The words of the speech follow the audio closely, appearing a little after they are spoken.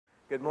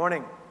Good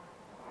morning.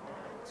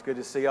 It's good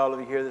to see all of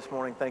you here this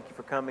morning. Thank you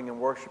for coming and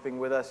worshiping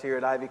with us here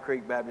at Ivy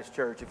Creek Baptist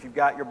Church. If you've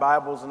got your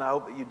Bibles, and I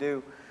hope that you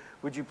do,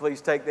 would you please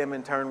take them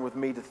and turn with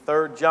me to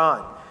 3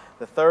 John,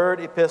 the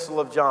third epistle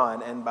of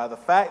John. And by the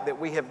fact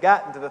that we have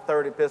gotten to the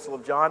third epistle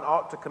of John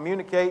ought to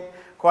communicate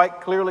quite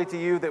clearly to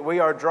you that we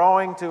are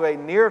drawing to a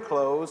near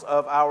close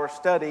of our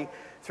study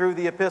through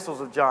the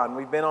epistles of John.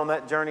 We've been on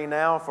that journey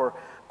now for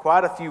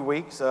quite a few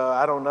weeks,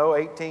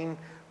 18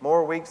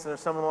 more weeks or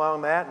something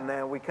along that, and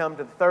then we come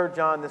to the 3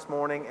 John this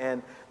morning,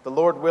 and the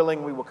Lord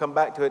willing, we will come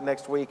back to it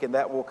next week, and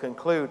that will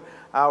conclude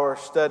our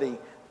study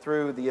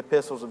through the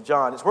epistles of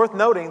John. It's worth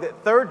noting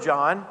that 3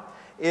 John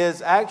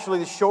is actually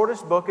the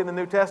shortest book in the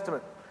New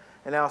Testament.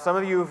 And now some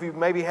of you, if you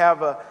maybe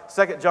have a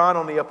 2 John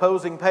on the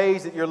opposing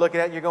page that you're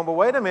looking at, you're going, but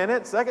wait a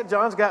minute, 2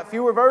 John's got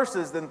fewer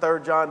verses than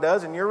 3 John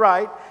does, and you're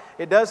right,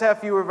 it does have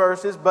fewer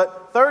verses,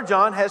 but 3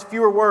 John has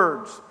fewer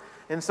words.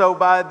 And so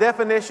by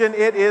definition,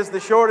 it is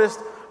the shortest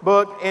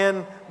book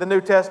in the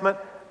New Testament,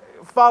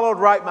 followed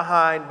right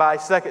behind by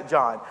 2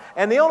 John.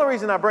 And the only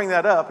reason I bring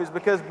that up is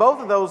because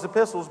both of those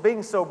epistles,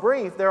 being so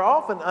brief, they're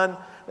often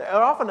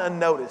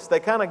unnoticed.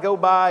 They kind of go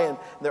by and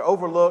they're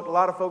overlooked. A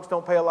lot of folks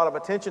don't pay a lot of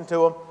attention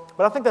to them.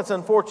 But I think that's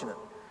unfortunate,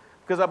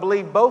 because I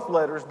believe both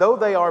letters, though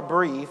they are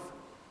brief,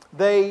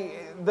 they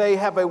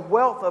have a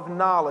wealth of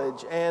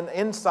knowledge and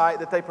insight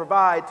that they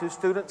provide to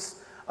students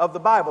of the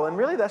Bible. And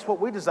really that's what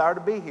we desire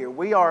to be here.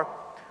 We are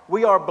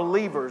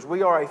believers.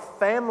 We are a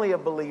family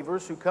of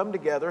believers who come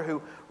together,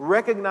 who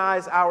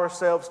recognize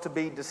ourselves to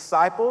be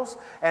disciples.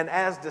 And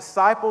as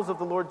disciples of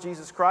the Lord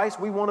Jesus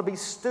Christ, we want to be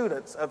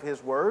students of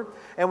His Word.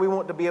 And we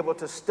want to be able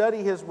to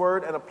study His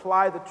Word and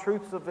apply the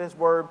truths of His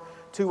Word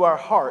to our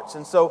hearts.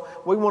 And so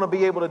we want to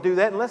be able to do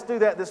that. And let's do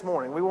that this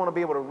morning. We want to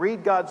be able to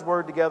read God's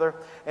Word together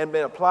and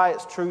apply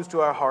its truths to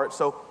our hearts.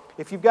 So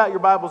if you've got your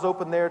Bibles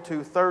open there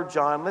to 3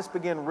 John, let's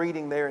begin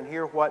reading there and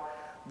hear what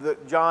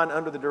John,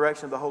 under the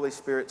direction of the Holy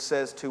Spirit,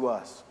 says to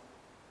us.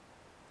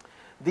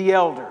 The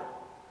elder,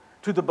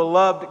 to the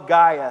beloved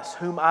Gaius,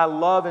 whom I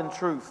love in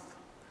truth.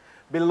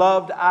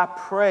 Beloved, I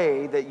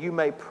pray that you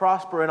may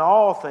prosper in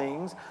all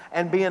things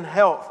and be in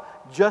health,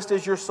 just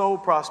as your soul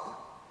prospers.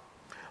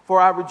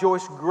 For I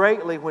rejoiced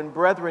greatly when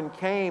brethren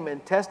came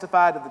and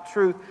testified of the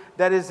truth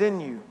that is in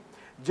you,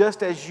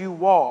 just as you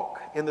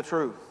walk in the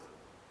truth.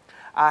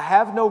 I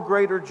have no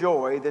greater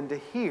joy than to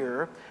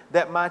hear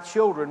that my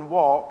children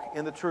walk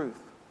in the truth.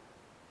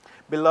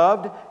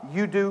 Beloved,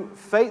 you do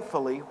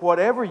faithfully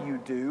whatever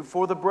you do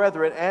for the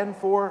brethren and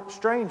for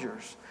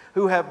strangers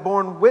who have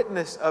borne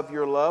witness of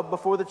your love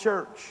before the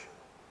church.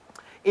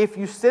 If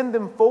you send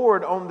them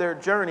forward on their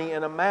journey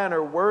in a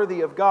manner worthy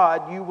of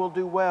God, you will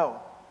do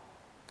well,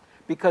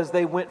 because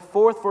they went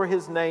forth for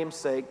His name's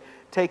sake,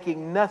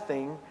 taking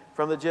nothing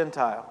from the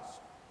Gentiles.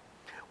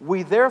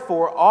 We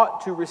therefore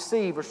ought to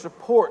receive or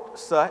support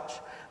such,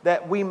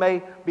 that we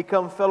may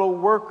become fellow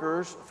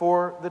workers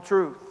for the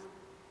truth.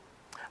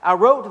 I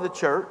wrote to the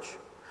church,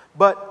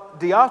 but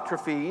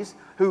Diotrephes,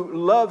 who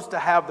loves to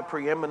have the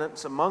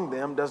preeminence among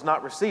them, does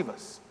not receive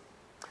us.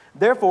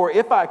 Therefore,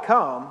 if I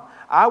come,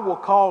 I will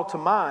call to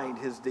mind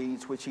his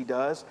deeds which he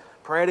does,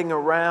 prating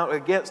around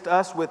against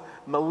us with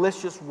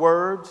malicious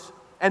words.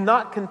 And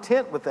not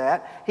content with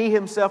that, he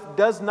himself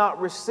does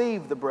not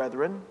receive the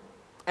brethren,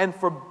 and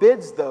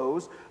forbids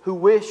those who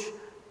wish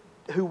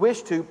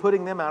to,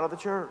 putting them out of the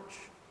church.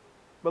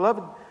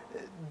 Beloved,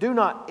 do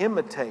not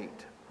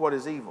imitate what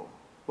is evil,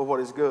 but what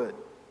is good.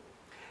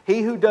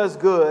 He who does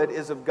good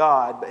is of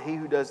God, but he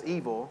who does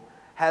evil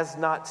has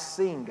not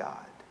seen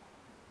God.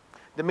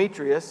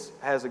 Demetrius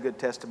has a good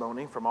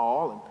testimony from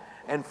all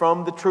and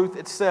from the truth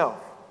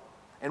itself.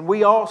 And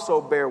we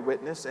also bear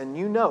witness, and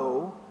you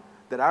know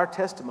that our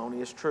testimony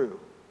is true.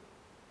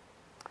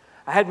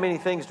 I had many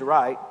things to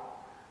write,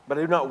 but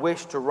I do not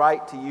wish to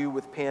write to you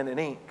with pen and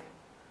ink.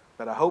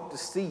 But I hope to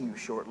see you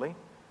shortly,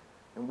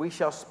 and we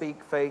shall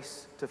speak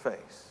face to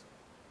face.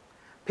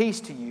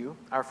 Peace to you.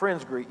 Our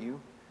friends greet you.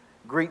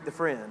 Greet the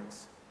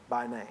friends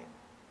by name.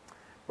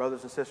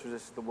 Brothers and sisters,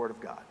 this is the word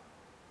of God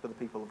for the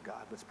people of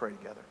God. Let's pray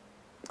together.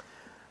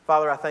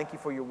 Father, I thank you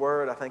for your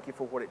word. I thank you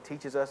for what it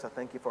teaches us. I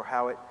thank you for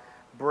how it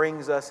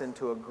brings us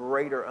into a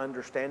greater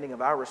understanding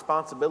of our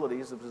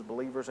responsibilities as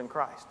believers in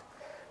Christ.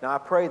 Now I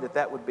pray that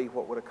that would be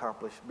what would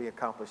be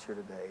accomplished here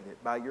today,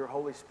 that by your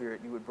Holy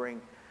Spirit you would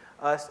bring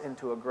us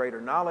into a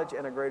greater knowledge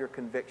and a greater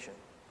conviction.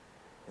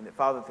 And that,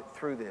 Father, that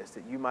through this,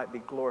 that you might be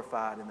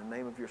glorified in the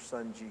name of your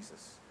Son,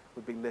 Jesus,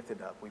 would be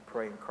lifted up. We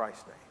pray in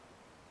Christ's name.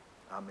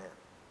 Amen.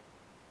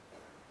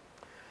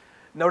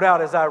 No doubt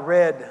as I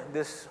read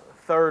this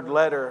third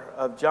letter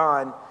of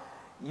John,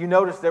 you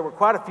notice there were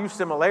quite a few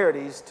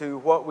similarities to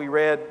what we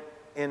read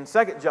in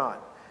 2 John.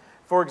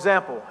 For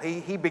example,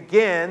 he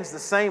begins the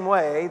same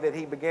way that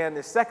he began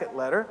this second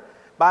letter,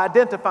 by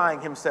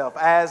identifying himself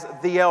as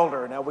the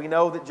elder. Now we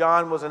know that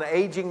John was an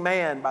aging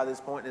man by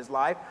this point in his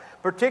life,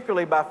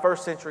 particularly by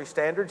first century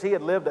standards. He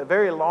had lived a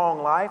very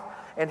long life,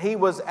 and he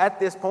was at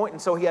this point,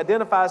 and so he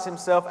identifies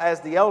himself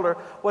as the elder.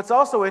 What's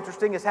also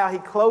interesting is how he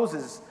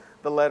closes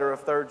the letter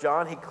of 3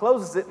 John, he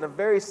closes it in a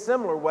very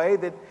similar way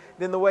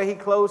than the way he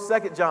closed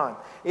 2 John.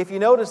 If you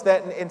notice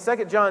that in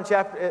 2 John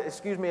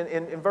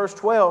in verse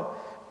 12,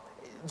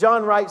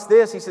 John writes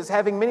this. He says,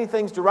 "Having many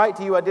things to write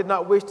to you, I did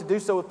not wish to do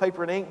so with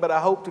paper and ink, but I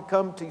hope to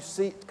come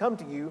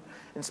to you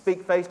and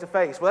speak face to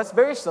face." Well, that's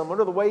very similar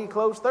to the way he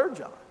closed 3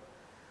 John.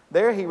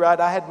 There he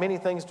writes, "I had many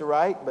things to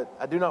write, but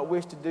I do not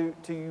wish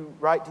to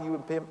write to you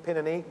in pen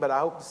and ink, but I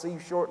hope to see you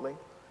shortly,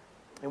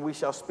 and we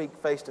shall speak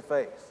face to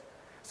face."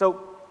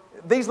 So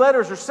these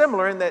letters are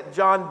similar in that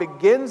John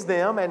begins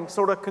them and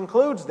sort of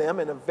concludes them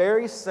in a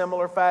very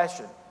similar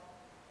fashion.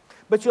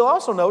 But you'll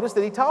also notice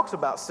that he talks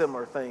about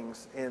similar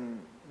things in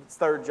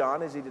 3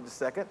 John as he did the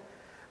 2nd.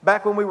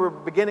 Back when we were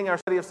beginning our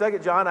study of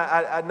 2 John,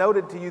 I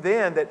noted to you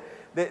then that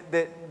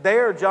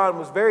there John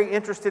was very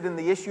interested in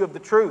the issue of the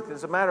truth.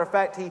 As a matter of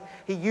fact,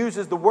 he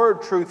uses the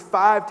word truth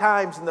 5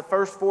 times in the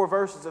first 4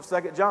 verses of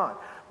 2 John.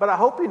 But I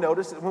hope you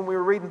noticed that when we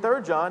were reading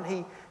 3 John,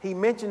 he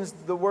mentions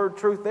the word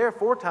truth there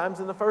 4 times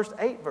in the first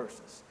 8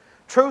 verses.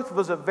 Truth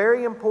was a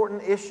very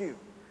important issue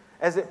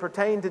as it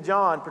pertained to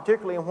John,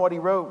 particularly in what he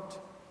wrote.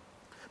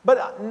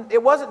 But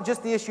it wasn't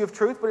just the issue of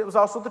truth, but it was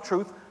also the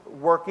truth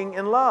working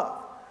in love.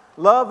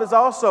 Love is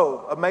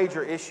also a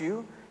major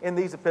issue in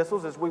these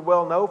epistles, as we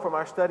well know from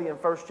our study in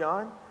 1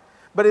 John.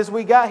 But as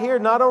we got here,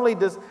 not only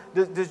does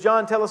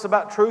John tell us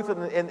about truth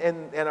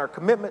and our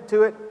commitment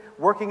to it,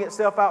 working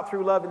itself out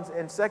through love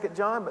in 2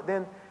 John, but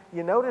then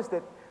you notice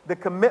that the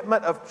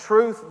commitment of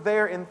truth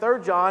there in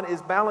 3 John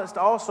is balanced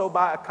also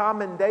by a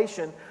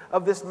commendation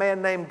of this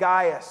man named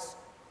Gaius.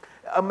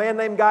 A man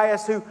named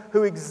Gaius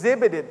who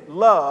exhibited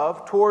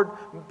love toward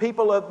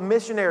people of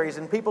missionaries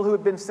and people who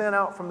had been sent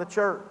out from the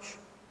church.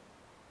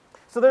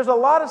 So there's a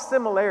lot of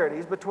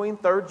similarities between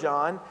 3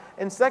 John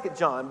and 2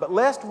 John, but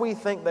lest we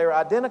think they're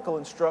identical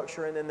in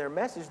structure and in their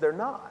message, they're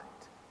not.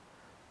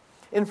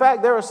 In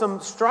fact, there are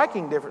some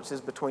striking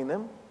differences between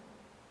them.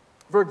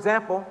 For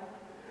example,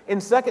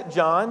 in 2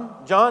 John,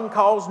 John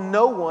calls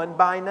no one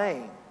by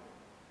name.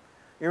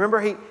 You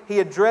remember he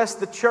addressed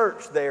the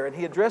church there, and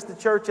he addressed the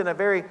church in a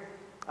very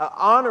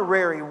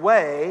honorary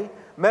way,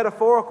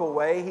 metaphorical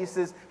way. He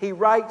says he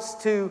writes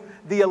to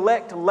the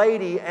elect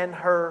lady and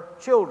her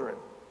children.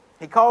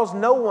 He calls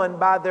no one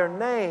by their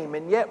name,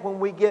 and yet when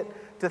we get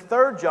to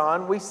 3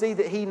 John, we see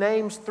that he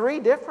names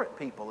 3 different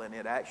people in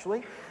it,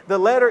 actually. The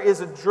letter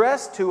is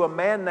addressed to a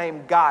man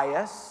named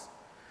Gaius,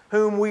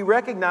 whom we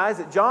recognize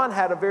that John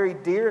had a very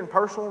dear and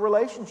personal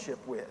relationship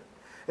with.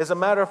 As a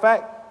matter of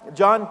fact,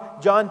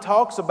 John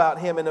talks about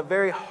him in a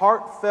very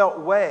heartfelt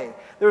way.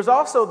 There's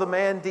also the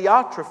man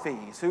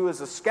Diotrephes, who is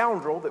a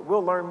scoundrel that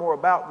we'll learn more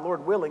about,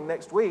 Lord willing,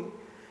 next week,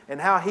 and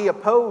how he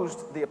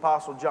opposed the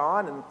Apostle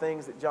John and the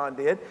things that John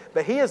did.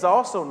 But he is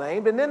also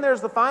named. And then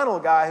there's the final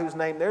guy who's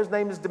named there. His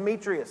name is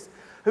Demetrius,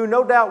 who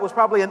no doubt was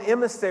probably an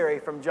emissary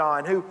from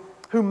John,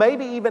 who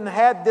maybe even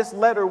had this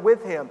letter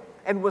with him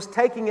and was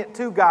taking it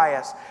to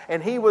Gaius.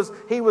 And he was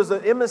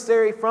an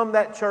emissary from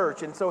that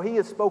church, and so he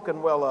is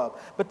spoken well of.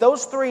 But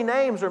those 3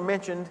 names are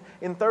mentioned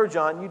in 3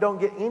 John. You don't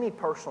get any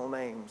personal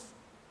names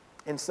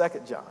in 2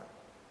 John.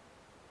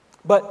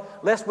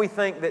 But lest we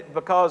think that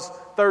because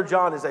 3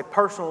 John is a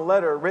personal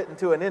letter written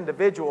to an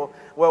individual,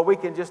 well, we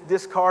can just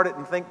discard it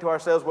and think to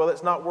ourselves, well,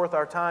 it's not worth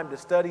our time to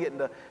study it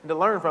and to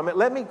learn from it.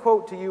 Let me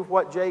quote to you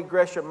what J.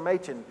 Gresham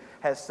Machen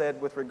has said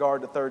with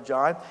regard to 3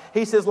 John.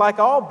 He says, like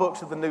all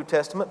books of the New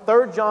Testament,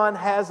 3 John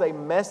has a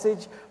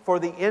message for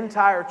the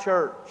entire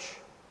church.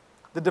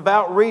 The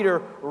devout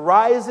reader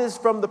rises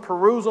from the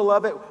perusal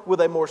of it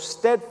with a more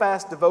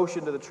steadfast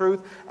devotion to the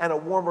truth and a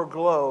warmer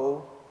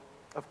glow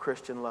of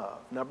Christian love.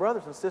 Now,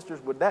 brothers and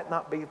sisters, would that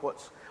not be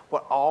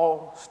what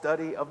all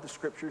study of the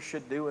Scriptures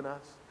should do in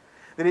us?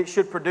 That it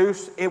should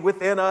produce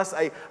within us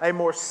a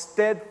more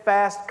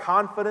steadfast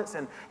confidence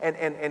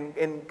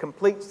and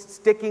complete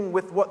sticking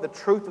with what the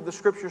truth of the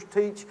Scriptures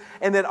teach,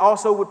 and that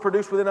also would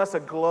produce within us a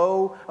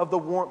glow of the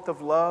warmth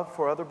of love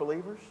for other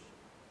believers?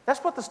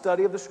 That's what the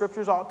study of the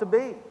Scriptures ought to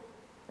be.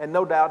 And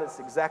no doubt it's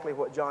exactly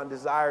what John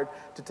desired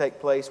to take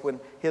place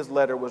when his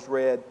letter was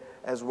read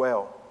as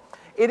well.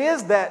 It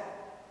is that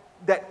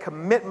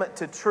commitment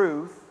to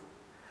truth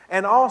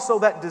and also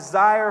that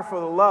desire for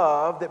the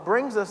love that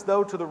brings us,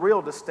 though, to the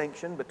real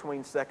distinction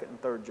between 2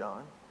 and 3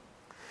 John.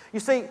 You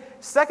see,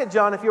 2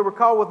 John, if you'll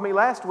recall with me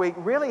last week,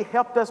 really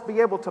helped us be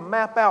able to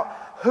map out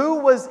who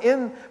was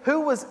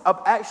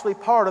actually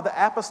part of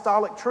the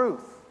apostolic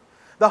truth.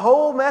 The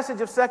whole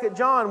message of 2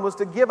 John was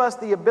to give us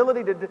the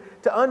ability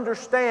to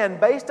understand,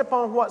 based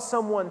upon what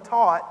someone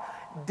taught,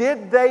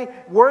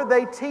 were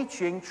they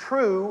teaching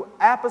true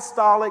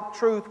apostolic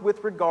truth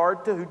with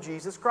regard to who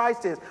Jesus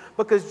Christ is?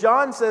 Because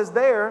John says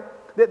there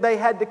that they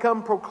had to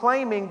come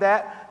proclaiming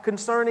that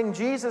concerning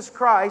Jesus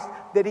Christ,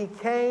 that He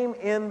came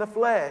in the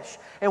flesh.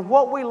 And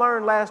what we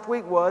learned last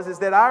week is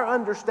that our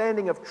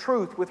understanding of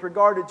truth with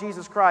regard to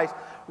Jesus Christ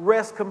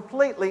rests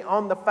completely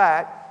on the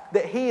fact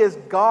that He is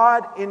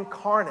God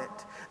incarnate.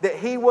 That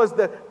He was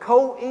the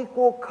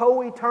co-equal,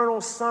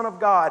 co-eternal Son of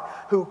God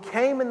who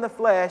came in the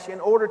flesh in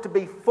order to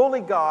be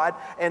fully God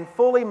and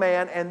fully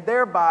man, and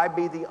thereby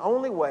be the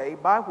only way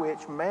by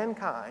which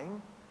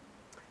mankind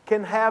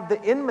can have the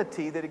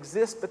enmity that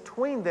exists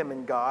between them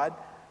and God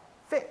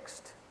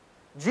fixed.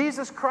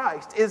 Jesus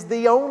Christ is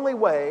the only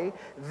way,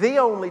 the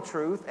only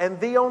truth, and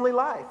the only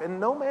life. And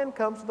no man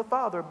comes to the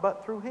Father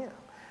but through Him.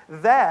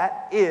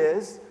 That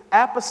is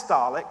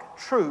apostolic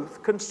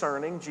truth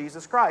concerning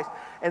Jesus Christ.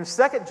 And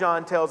 2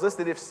 John tells us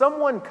that if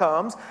someone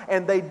comes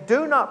and they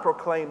do not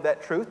proclaim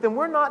that truth, then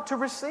we're not to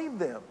receive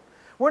them.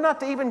 We're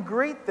not to even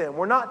greet them.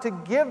 We're not to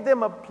give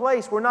them a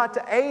place. We're not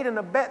to aid and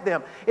abet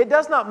them. It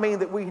does not mean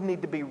that we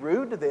need to be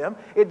rude to them.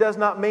 It does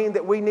not mean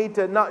that we need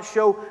to not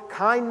show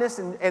kindness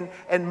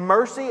and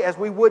mercy as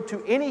we would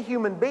to any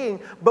human being,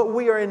 but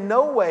we are in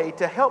no way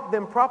to help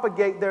them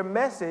propagate their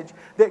message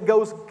that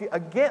goes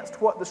against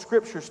what the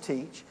Scriptures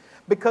teach,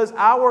 because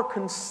our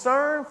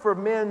concern for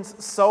men's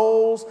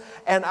souls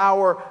and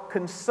our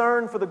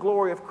concern for the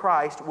glory of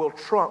Christ will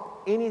trump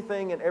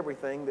anything and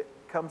everything that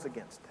comes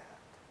against that.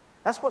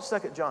 That's what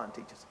 2 John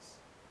teaches us.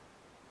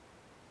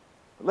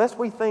 Lest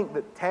we think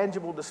that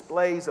tangible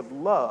displays of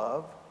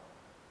love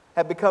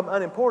have become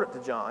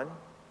unimportant to John,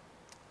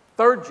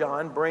 3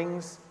 John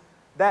brings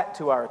that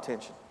to our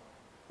attention.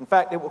 In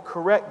fact, it will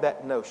correct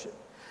that notion.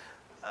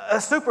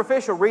 A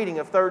superficial reading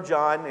of 3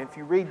 John, if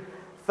you read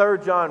 3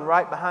 John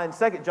right behind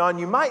 2 John,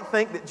 you might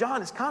think that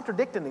John is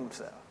contradicting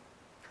himself.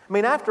 I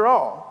mean, after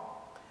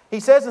all, he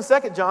says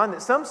in 2 John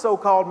that some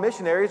so-called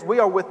missionaries, we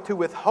are to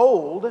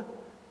withhold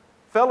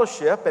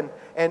fellowship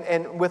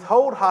and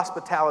withhold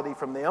hospitality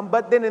from them.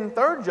 But then in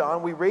 3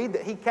 John we read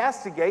that he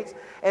castigates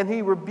and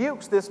he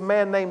rebukes this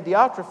man named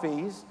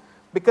Diotrephes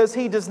because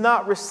he does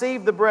not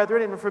receive the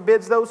brethren and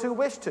forbids those who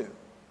wish to,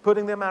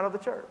 putting them out of the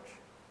church.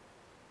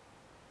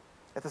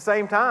 At the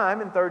same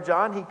time, in 3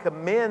 John, he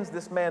commends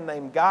this man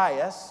named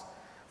Gaius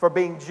for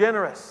being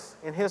generous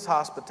in his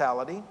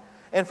hospitality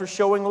and for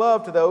showing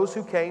love to those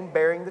who came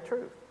bearing the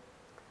truth.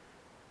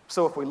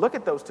 So if we look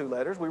at those two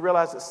letters, we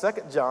realize that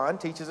 2 John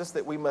teaches us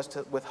that we must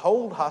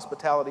withhold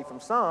hospitality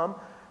from some.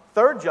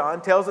 3 John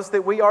tells us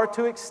that we are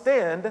to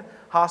extend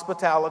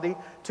hospitality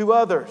to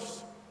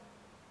others.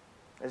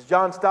 As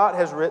John Stott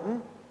has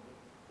written,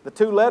 the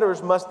two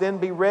letters must then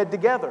be read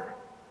together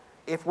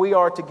if we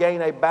are to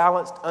gain a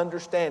balanced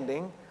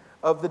understanding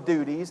of the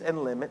duties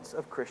and limits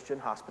of Christian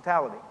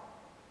hospitality.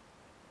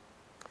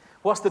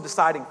 What's the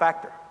deciding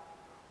factor?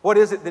 What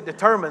is it that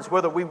determines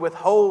whether we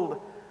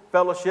withhold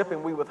fellowship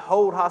and we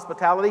withhold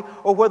hospitality,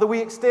 or whether we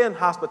extend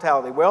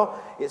hospitality?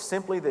 Well, it's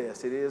simply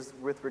this. It is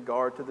with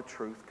regard to the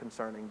truth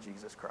concerning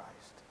Jesus Christ.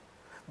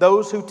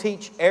 Those who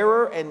teach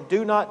error and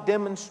do not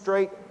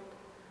demonstrate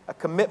a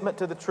commitment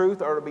to the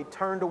truth are to be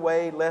turned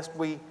away, lest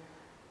we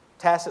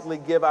tacitly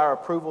give our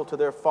approval to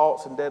their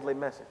false and deadly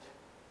message.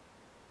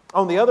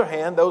 On the other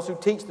hand, those who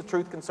teach the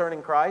truth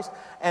concerning Christ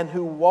and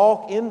who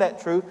walk in that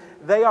truth,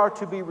 they are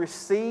to be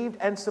received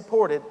and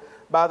supported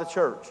by the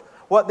church.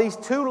 What these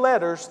two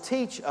letters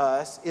teach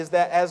us is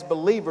that as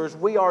believers,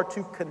 we are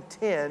to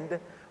contend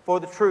for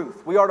the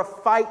truth. We are to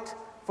fight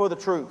for the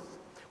truth,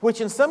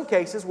 which in some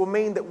cases will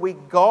mean that we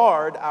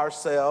guard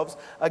ourselves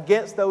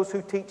against those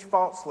who teach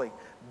falsely.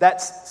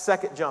 That's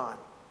 2 John.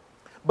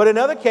 But in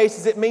other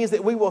cases, it means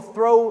that we will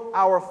throw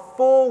our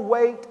full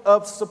weight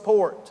of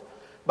support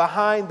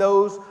behind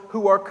those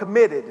who are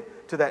committed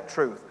to that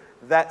truth.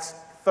 That's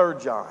 3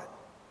 John.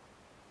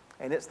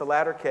 And it's the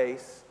latter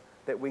case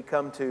that we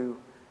come to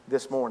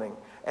this morning,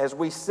 as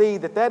we see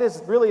that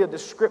is really a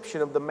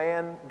description of the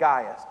man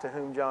Gaius to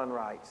whom John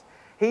writes.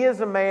 He is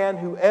a man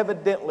who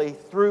evidently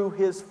threw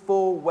his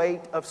full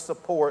weight of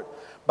support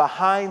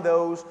behind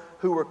those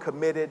who were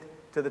committed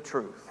to the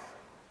truth.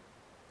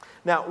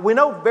 Now, we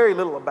know very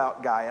little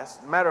about Gaius.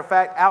 Matter of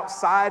fact,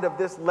 outside of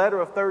this letter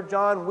of 3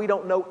 John, we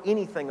don't know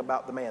anything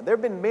about the man. There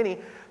have been many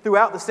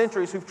throughout the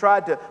centuries who've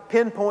tried to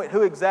pinpoint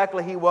who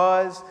exactly he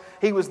was.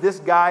 He was this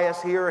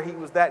Gaius here, he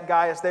was that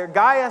Gaius there.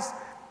 Gaius,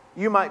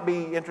 you might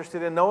be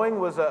interested in knowing,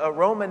 was a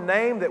Roman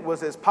name that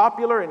was as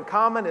popular and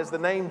common as the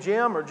name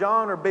Jim or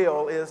John or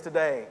Bill is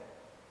today.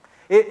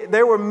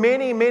 There were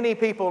many, many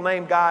people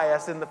named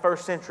Gaius in the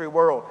first century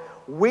world.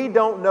 We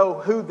don't know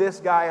who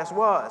this Gaius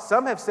was.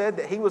 Some have said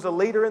that he was a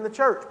leader in the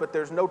church, but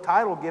there's no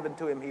title given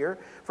to him here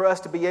for us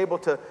to be able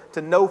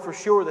to know for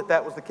sure that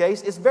that was the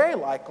case. It's very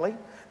likely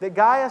that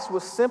Gaius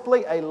was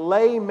simply a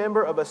lay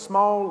member of a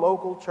small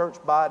local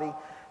church body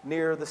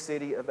near the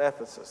city of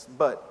Ephesus.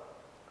 But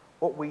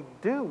what we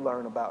do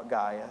learn about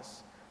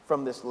Gaius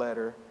from this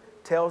letter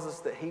tells us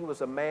that he was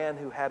a man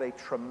who had a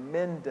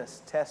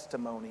tremendous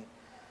testimony,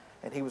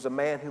 and he was a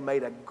man who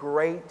made a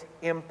great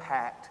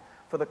impact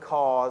for the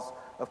cause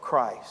of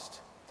Christ.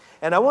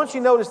 And I want you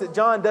to notice that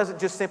John doesn't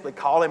just simply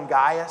call him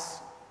Gaius.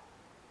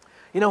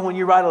 You know, when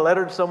you write a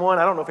letter to someone,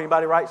 I don't know if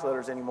anybody writes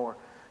letters anymore.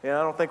 I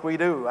don't think we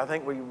do. I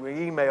think we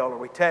email or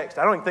we text.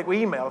 I don't even think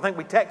we email. I think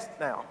we text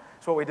now.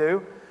 That's what we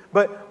do.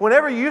 But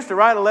whenever you used to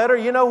write a letter,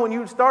 when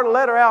you start a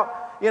letter out,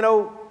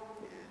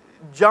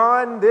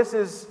 John, this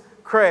is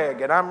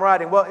Craig, and I'm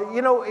writing.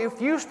 Well,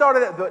 if you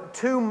started at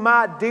to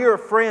my dear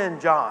friend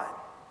John,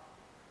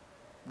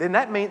 then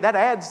that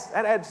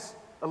adds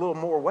a little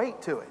more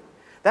weight to it.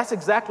 That's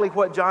exactly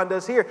what John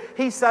does here.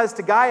 He says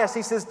to Gaius,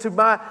 he says, to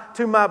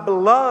my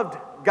beloved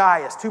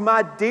Gaius, to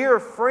my dear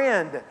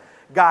friend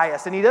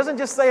Gaius. And he doesn't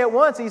just say it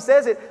once, he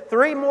says it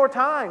 3 more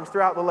times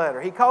throughout the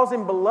letter. He calls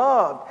him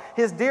beloved,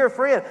 his dear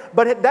friend.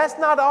 But that's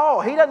not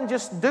all. He doesn't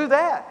just do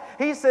that.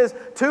 He says,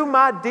 to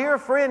my dear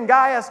friend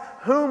Gaius,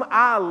 whom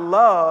I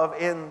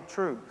love in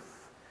truth.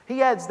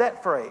 He adds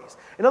that phrase.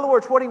 In other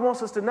words, what he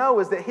wants us to know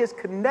is that his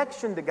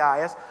connection to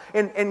Gaius,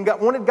 and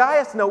wanted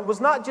Gaius to know, was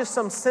not just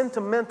some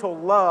sentimental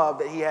love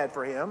that he had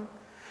for him.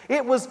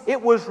 It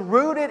was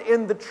rooted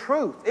in the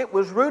truth. It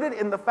was rooted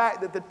in the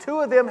fact that the two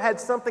of them had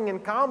something in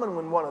common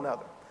with one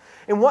another.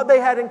 And what they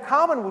had in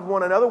common with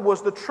one another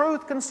was the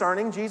truth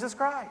concerning Jesus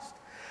Christ.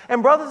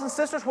 And brothers and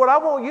sisters, what I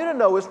want you to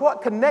know is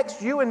what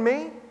connects you and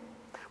me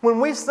when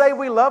we say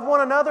we love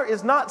one another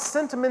is not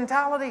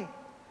sentimentality.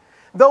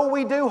 Though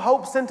we do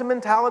hope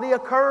sentimentality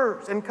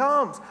occurs and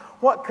comes,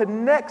 what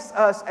connects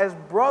us as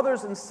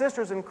brothers and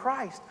sisters in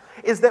Christ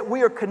is that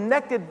we are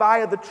connected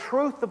via the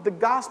truth of the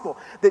gospel,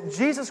 that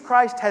Jesus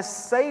Christ has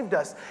saved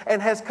us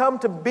and has come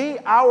to be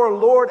our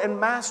Lord and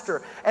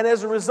Master. And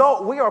as a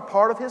result, we are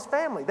part of His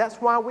family. That's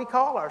why we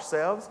call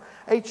ourselves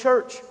a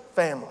church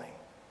family.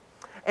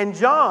 And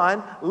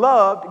John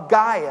loved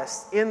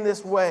Gaius in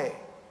this way.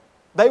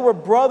 They were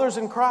brothers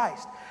in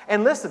Christ.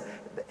 And listen,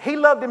 he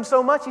loved him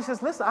so much, he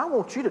says, listen, I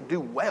want you to do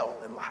well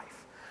in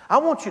life. I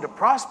want you to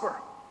prosper.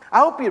 I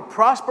hope you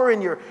prosper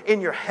in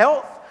your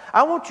health.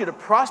 I want you to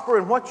prosper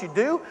in what you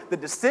do, the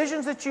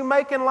decisions that you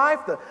make in life,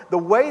 the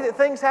way that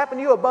things happen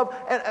to you above,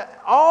 and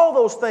all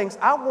those things.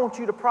 I want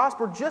you to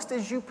prosper just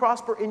as you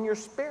prosper in your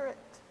spirit.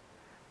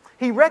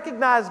 He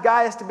recognized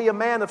Gaius to be a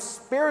man of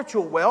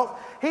spiritual wealth.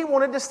 He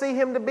wanted to see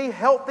him to be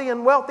healthy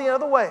and wealthy in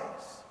other ways.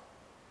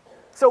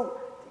 So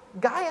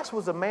Gaius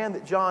was a man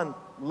that John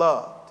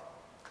loved.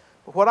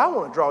 But what I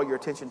want to draw your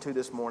attention to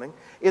this morning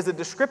is a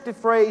descriptive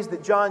phrase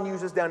that John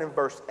uses down in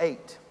verse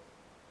 8.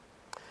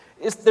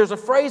 There's a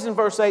phrase in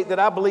verse 8 that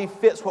I believe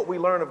fits what we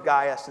learn of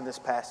Gaius in this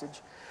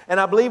passage. And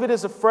I believe it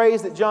is a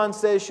phrase that John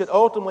says should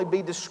ultimately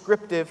be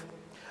descriptive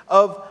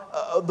of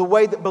the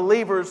way that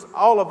believers,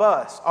 all of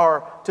us,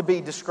 are to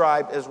be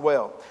described as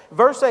well.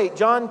 Verse 8,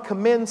 John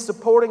commends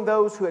supporting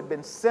those who had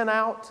been sent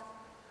out,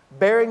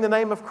 bearing the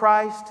name of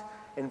Christ,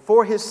 and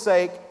for His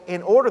sake,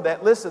 in order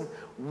that, listen,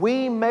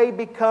 we may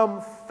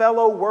become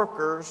fellow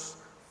workers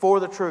for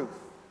the truth.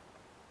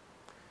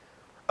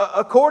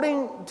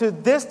 According to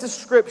this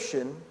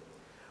description,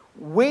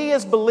 we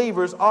as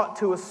believers ought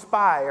to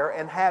aspire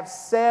and have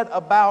said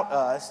about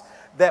us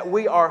that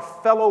we are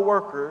fellow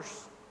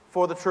workers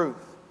for the truth.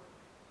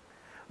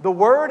 The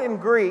word in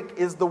Greek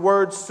is the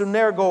word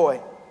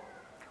synergoi,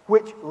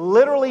 which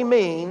literally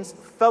means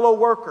fellow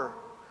worker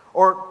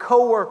or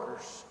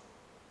co-workers.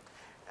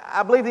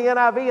 I believe the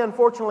NIV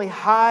unfortunately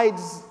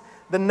hides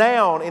the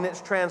noun in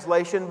its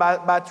translation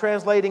by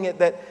translating it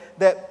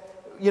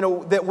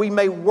that we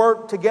may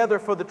work together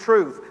for the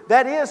truth.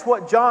 That is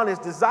what John is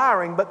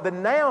desiring, but the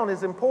noun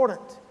is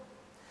important.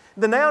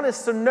 The noun is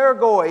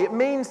synergoi. It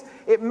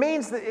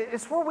means that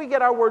it's where we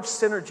get our word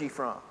synergy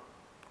from.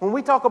 When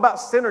we talk about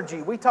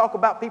synergy, we talk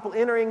about people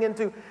entering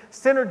into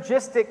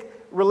synergistic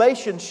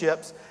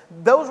relationships.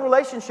 Those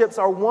relationships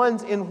are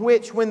ones in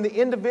which, when the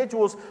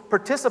individuals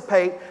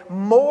participate,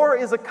 more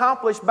is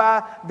accomplished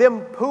by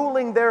them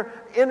pooling their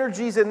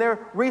energies and their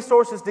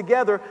resources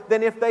together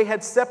than if they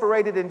had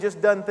separated and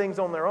just done things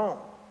on their own.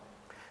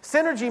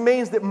 Synergy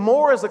means that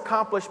more is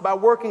accomplished by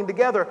working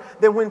together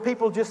than when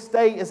people just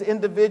stay as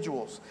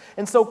individuals.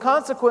 And so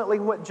consequently,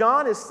 what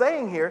John is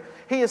saying here,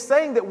 he is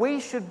saying that we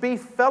should be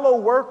fellow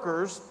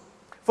workers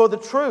for the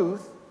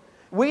truth.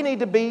 We need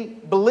to be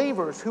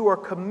believers who are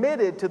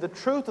committed to the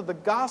truth of the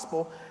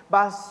gospel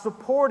by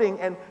supporting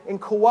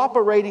and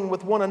cooperating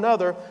with one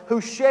another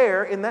who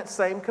share in that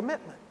same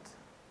commitment.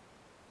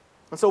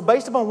 And so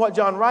based upon what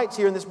John writes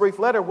here in this brief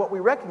letter, what we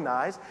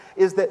recognize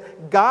is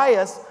that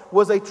Gaius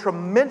was a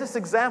tremendous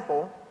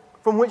example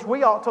from which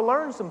we ought to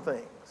learn some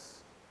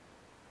things.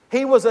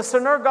 He was a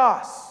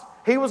synergos.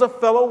 He was a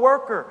fellow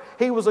worker.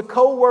 He was a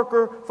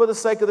co-worker for the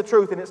sake of the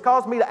truth. And it's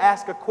caused me to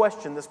ask a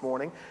question this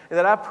morning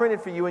that I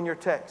printed for you in your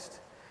text.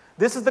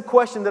 This is the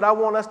question that I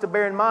want us to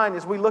bear in mind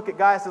as we look at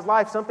Gaius'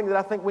 life, something that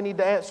I think we need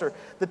to answer.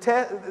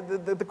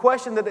 The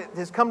question that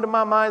has come to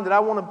my mind that I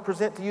want to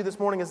present to you this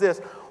morning is this.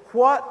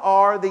 What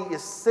are the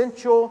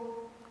essential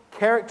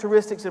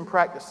characteristics and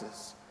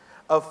practices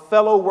of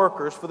fellow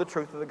workers for the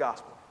truth of the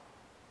gospel?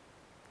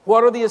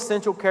 What are the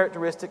essential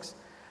characteristics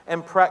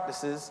and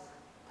practices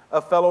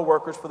of fellow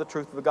workers for the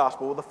truth of the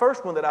gospel? Well, the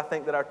first one that I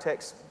think that our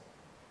text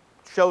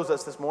shows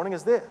us this morning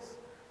is this.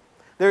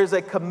 There is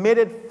a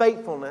committed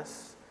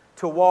faithfulness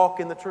to walk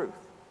in the truth.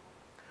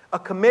 A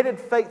committed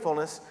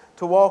faithfulness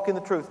to walk in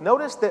the truth.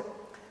 Notice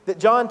that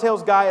John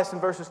tells Gaius in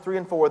verses 3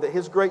 and 4 that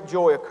his great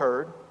joy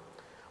occurred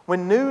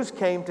when news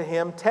came to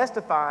him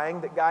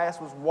testifying that Gaius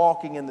was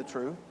walking in the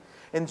truth.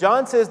 And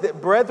John says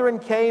that brethren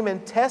came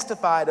and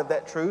testified of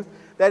that truth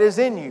that is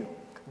in you,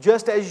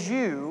 just as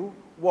you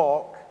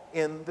walk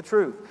in the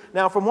truth.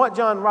 Now, from what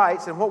John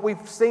writes and what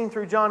we've seen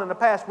through John in the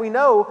past, we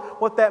know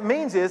what that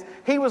means is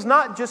he was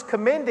not just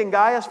commending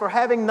Gaius for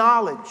having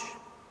knowledge.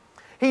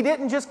 He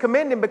didn't just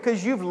commend him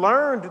because you've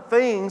learned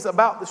things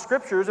about the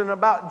Scriptures and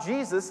about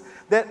Jesus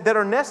that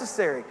are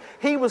necessary.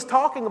 He was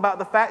talking about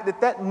the fact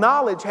that that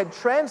knowledge had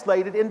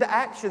translated into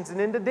actions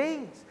and into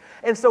deeds.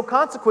 And so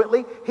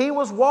consequently, he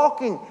was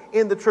walking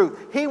in the truth.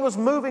 He was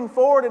moving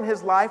forward in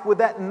his life with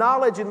that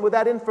knowledge and with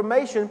that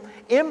information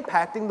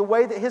impacting the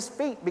way that his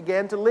feet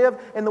began to live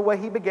and the way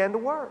he began to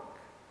work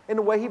and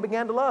the way he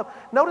began to love.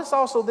 Notice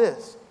also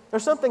this.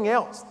 There's something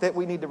else that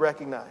we need to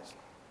recognize.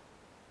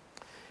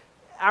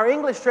 Our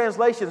English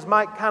translations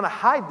might kind of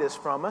hide this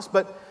from us,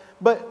 but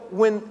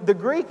when the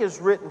Greek is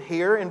written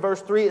here in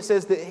verse 3, it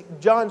says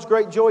that John's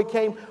great joy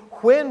came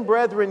when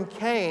brethren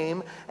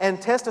came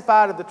and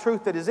testified of the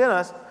truth that is in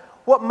us.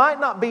 What might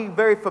not be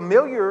very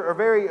familiar or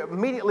very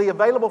immediately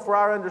available for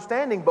our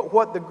understanding, but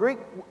what the Greek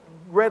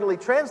readily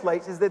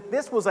translates is that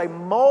this was a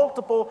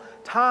multiple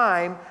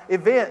time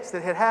events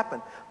that had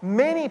happened.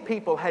 Many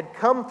people had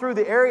come through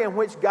the area in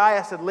which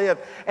Gaius had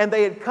lived, and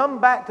they had come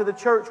back to the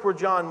church where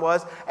John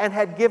was and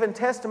had given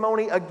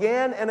testimony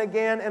again and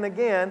again and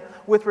again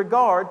with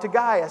regard to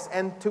Gaius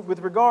and with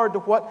regard to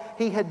what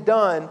he had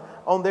done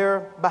on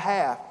their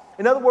behalf.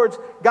 In other words,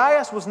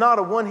 Gaius was not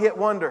a one-hit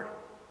wonder.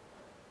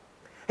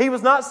 He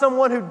was not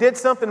someone who did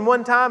something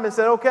one time and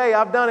said, okay,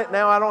 I've done it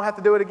now, I don't have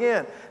to do it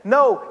again.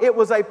 No, it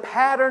was a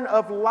pattern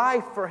of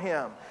life for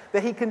him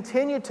that he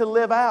continued to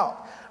live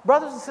out.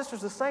 Brothers and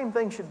sisters, the same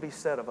thing should be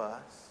said of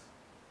us.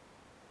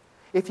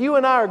 If you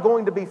and I are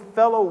going to be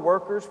fellow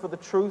workers for the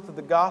truth of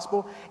the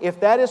gospel, if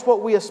that is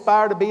what we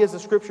aspire to be as the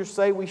Scriptures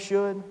say we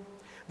should,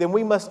 then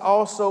we must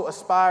also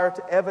aspire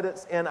to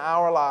evidence in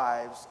our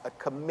lives a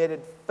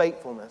committed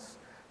faithfulness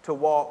to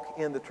walk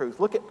in the truth.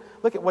 Look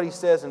at what he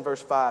says in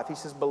verse 5. He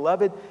says,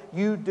 beloved,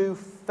 you do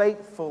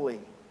faithfully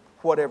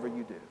whatever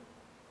you do.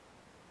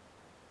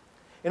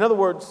 In other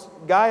words,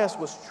 Gaius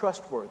was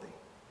trustworthy.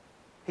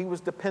 He was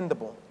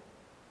dependable.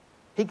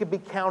 He could be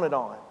counted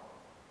on.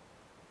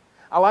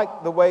 I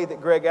like the way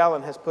that Greg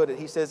Allen has put it.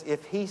 He says,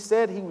 if he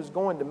said he was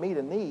going to meet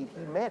a need,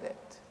 he met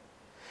it.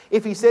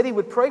 If he said he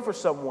would pray for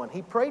someone,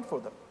 he prayed for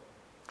them.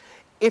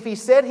 If he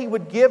said he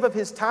would give of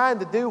his time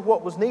to do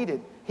what was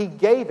needed, he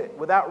gave it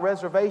without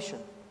reservation.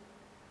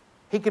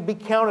 He could be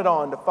counted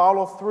on to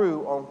follow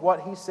through on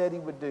what he said he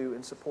would do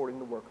in supporting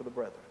the work of the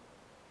brethren.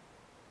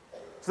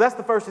 So that's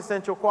the first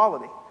essential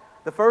quality,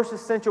 the first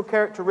essential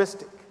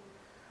characteristic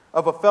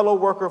of a fellow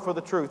worker for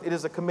the truth. It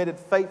is a committed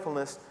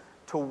faithfulness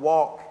to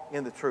walk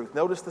in the truth.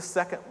 Notice the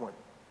second one.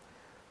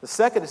 The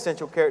second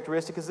essential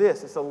characteristic is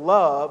this. It's a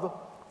love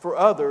for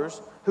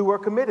others who are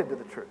committed to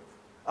the truth.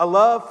 A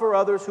love for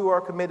others who are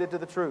committed to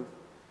the truth.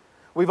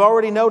 We've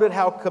already noted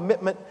how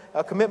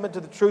a commitment to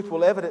the truth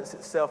will evidence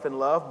itself in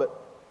love,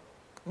 but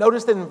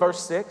notice that in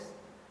verse 6,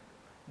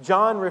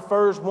 John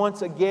refers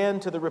once again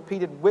to the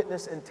repeated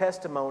witness and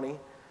testimony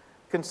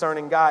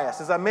concerning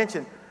Gaius. As I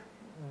mentioned,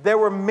 there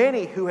were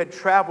many who had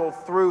traveled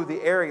through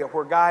the area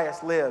where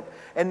Gaius lived.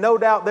 And no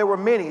doubt there were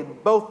many,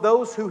 both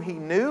those who he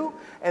knew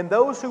and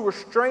those who were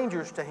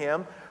strangers to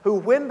him, who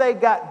when they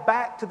got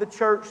back to the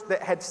church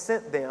that had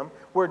sent them,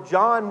 where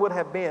John would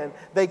have been,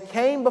 they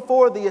came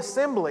before the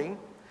assembly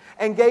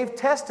and gave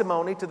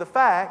testimony to the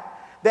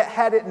fact that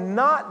had it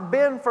not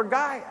been for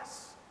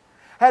Gaius,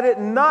 had it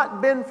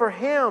not been for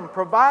him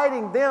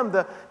providing them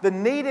the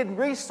needed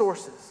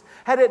resources,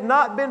 had it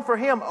not been for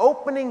him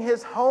opening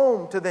his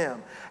home to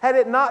them, had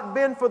it not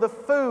been for the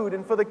food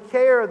and for the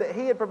care that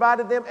he had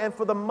provided them and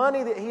for the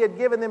money that he had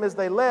given them as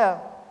they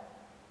left,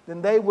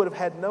 then they would have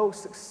had no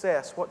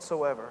success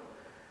whatsoever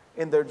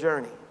in their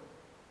journey.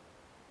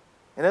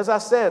 And as I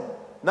said,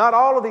 not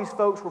all of these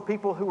folks were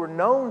people who were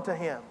known to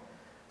him.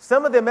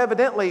 Some of them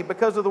evidently,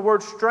 because of the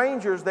word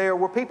strangers there,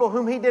 were people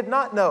whom he did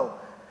not know.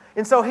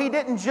 And so he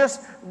didn't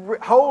just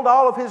hold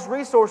all of his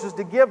resources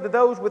to give to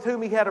those with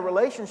whom he had a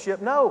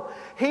relationship. No,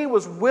 he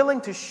was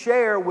willing to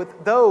share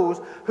with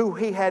those who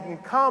he had in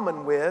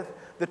common with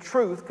the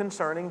truth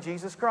concerning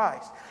Jesus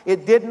Christ.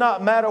 It did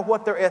not matter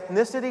what their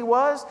ethnicity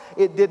was.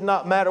 It did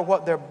not matter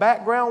what their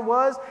background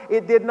was.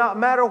 It did not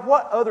matter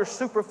what other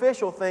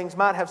superficial things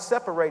might have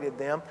separated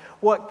them.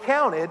 What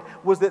counted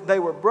was that they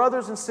were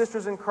brothers and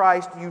sisters in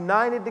Christ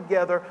united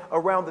together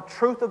around the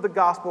truth of the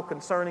gospel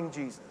concerning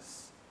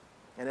Jesus.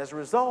 And as a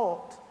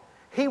result,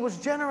 he was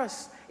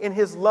generous in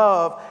his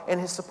love and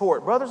his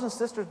support. Brothers and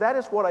sisters, that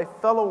is what a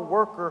fellow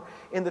worker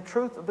in the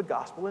truth of the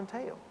gospel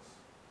entails.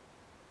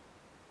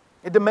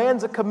 It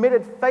demands a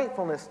committed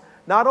faithfulness,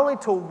 not only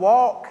to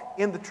walk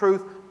in the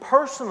truth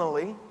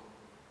personally,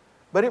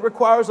 but it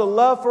requires a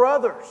love for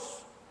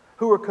others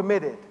who are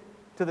committed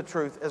to the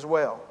truth as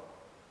well.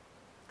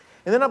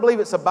 And then I believe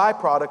it's a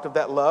byproduct of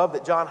that love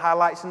that John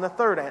highlights in the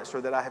third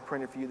answer that I have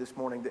printed for you this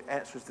morning that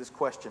answers this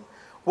question.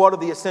 What are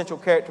the essential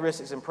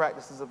characteristics and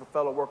practices of a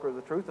fellow worker of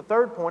the truth? The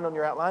third point on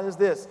your outline is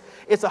this.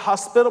 It's a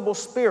hospitable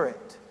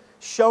spirit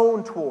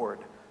shown toward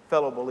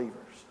fellow believers.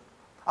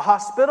 A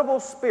hospitable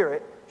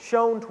spirit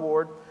shown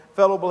toward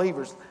fellow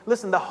believers.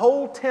 Listen, the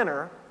whole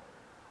tenor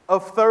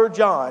of 3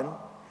 John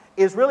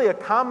is really a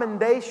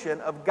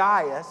commendation of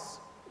Gaius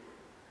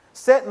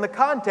set in the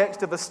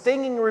context of a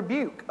stinging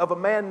rebuke of a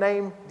man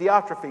named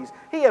Diotrephes.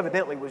 He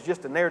evidently was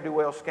just a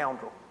ne'er-do-well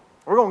scoundrel.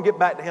 We're going to get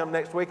back to him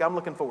next week. I'm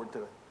looking forward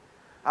to it.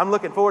 I'm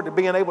looking forward to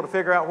being able to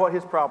figure out what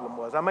his problem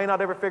was. I may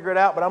not ever figure it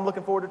out, but I'm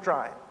looking forward to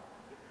trying.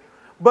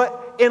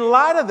 But in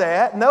light of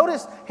that,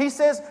 notice he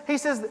says,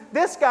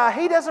 this guy,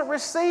 he doesn't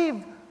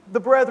receive the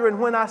brethren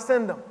when I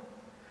send them.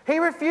 He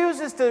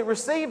refuses to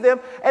receive them.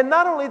 And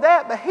not only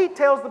that, but he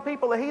tells the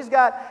people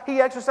that he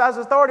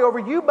exercises authority over,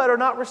 you better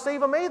not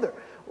receive them either.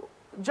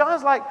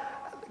 John's like,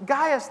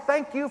 Gaius,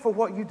 thank you for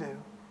what you do.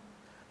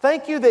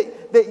 Thank you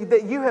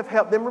that you have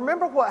helped them.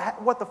 Remember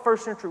what the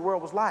first century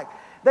world was like.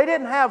 They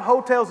didn't have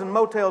hotels and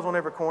motels on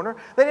every corner.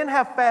 They didn't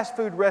have fast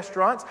food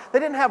restaurants. They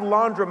didn't have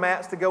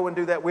laundromats to go and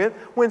do that with.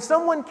 When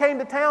someone came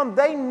to town,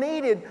 they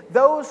needed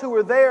those who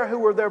were there, who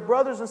were their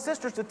brothers and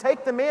sisters, to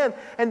take them in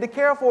and to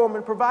care for them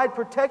and provide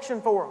protection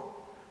for them.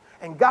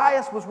 And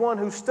Gaius was one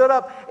who stood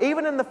up,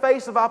 even in the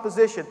face of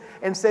opposition,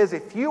 and says,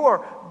 if you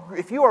are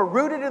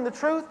rooted in the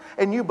truth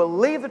and you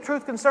believe the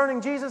truth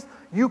concerning Jesus,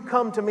 you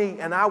come to me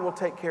and I will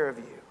take care of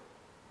you.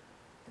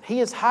 And he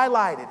is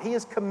highlighted, he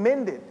is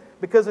commended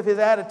because of his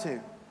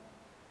attitude.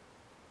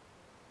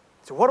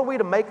 So what are we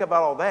to make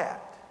about all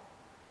that?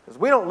 Because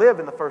we don't live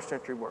in the first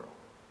century world.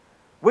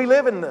 We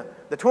live in the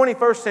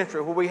 21st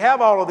century where we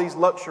have all of these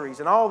luxuries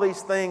and all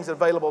these things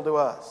available to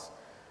us.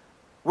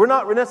 We're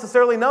not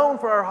necessarily known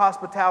for our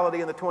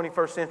hospitality in the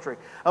 21st century.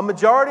 A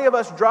majority of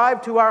us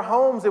drive to our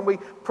homes and we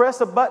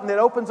press a button that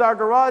opens our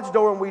garage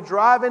door, and we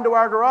drive into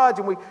our garage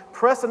and we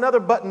press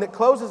another button that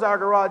closes our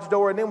garage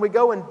door, and then we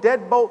go and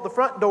deadbolt the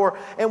front door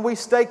and we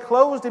stay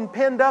closed and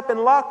pinned up and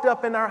locked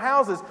up in our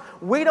houses.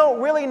 We don't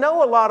really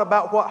know a lot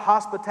about what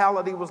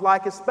hospitality was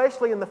like,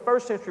 especially in the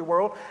first century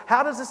world.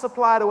 How does this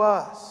apply to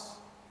us?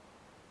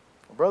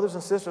 Brothers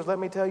and sisters, let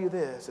me tell you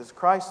this. As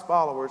Christ's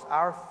followers,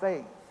 our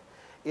faith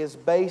is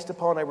based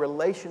upon a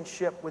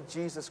relationship with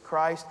Jesus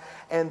Christ,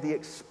 and the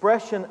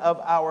expression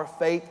of our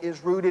faith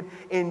is rooted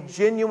in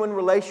genuine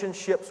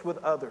relationships with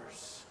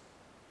others.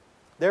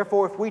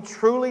 Therefore, if we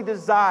truly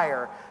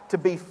desire to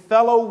be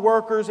fellow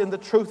workers in the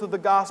truth of the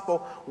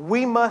gospel,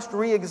 we must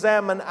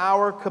re-examine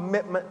our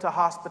commitment to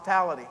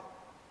hospitality.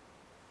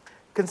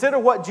 Consider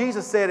what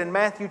Jesus said in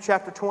Matthew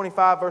chapter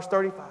 25, verse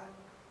 35.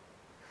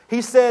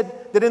 He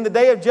said that in the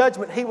day of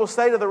judgment, He will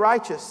say to the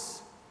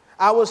righteous,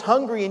 I was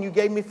hungry and you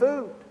gave me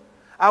food.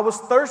 I was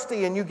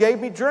thirsty and you gave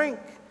me drink.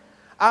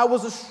 I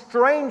was a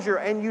stranger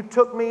and you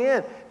took me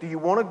in. Do you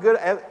want a good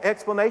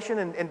explanation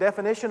and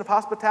definition of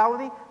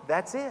hospitality?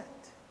 That's it.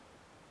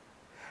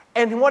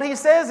 And what He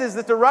says is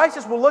that the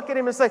righteous will look at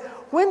Him and say,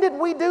 when did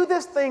we do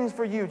these things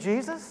for you,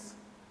 Jesus?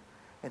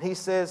 And He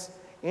says,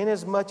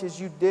 inasmuch as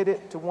you did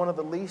it to one of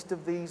the least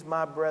of these,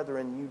 my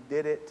brethren, you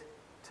did it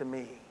to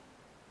me.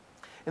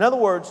 In other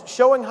words,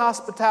 showing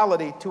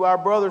hospitality to our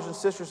brothers and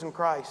sisters in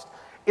Christ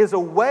is a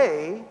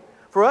way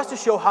for us to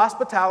show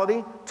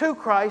hospitality to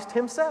Christ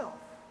Himself.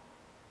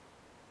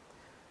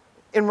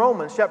 In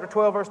Romans chapter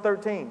 12, verse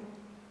 13,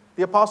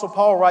 the Apostle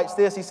Paul writes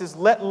this. He says,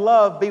 let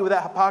love be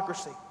without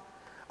hypocrisy.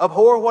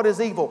 Abhor what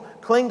is evil.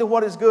 Cling to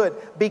what is good.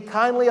 Be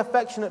kindly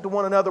affectionate to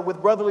one another with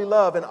brotherly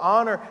love and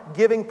honor,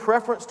 giving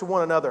preference to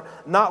one another.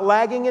 Not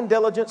lagging in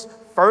diligence,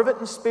 fervent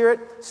in spirit,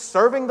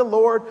 serving the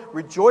Lord,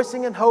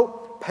 rejoicing in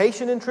hope,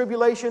 patient in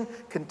tribulation,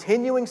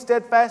 continuing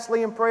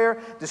steadfastly in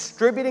prayer,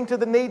 distributing to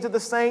the needs of the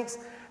saints,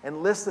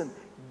 and listen,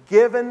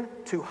 given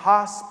to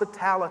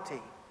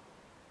hospitality.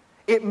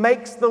 It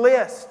makes the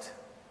list.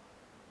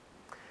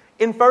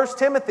 In 1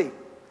 Timothy,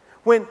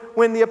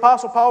 when the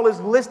Apostle Paul is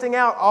listing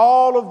out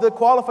all of the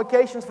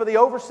qualifications for the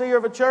overseer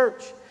of a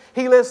church,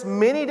 he lists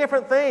many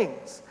different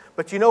things.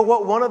 But you know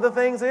what one of the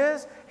things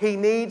is? He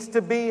needs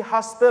to be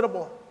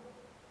hospitable.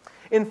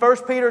 In 1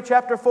 Peter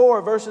chapter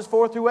 4, verses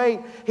 4 through 8,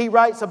 he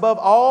writes, above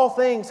all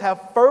things,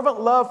 have fervent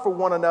love for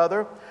one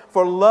another,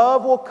 for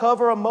love will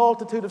cover a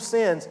multitude of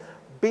sins.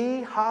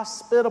 Be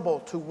hospitable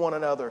to one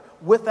another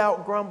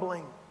without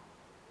grumbling.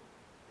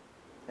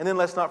 And then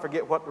let's not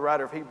forget what the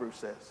writer of Hebrews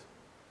says.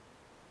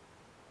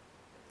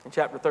 In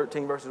chapter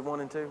 13, verses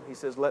 1 and 2, he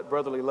says, let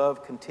brotherly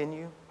love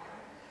continue.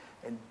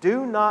 And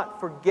do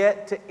not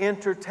forget to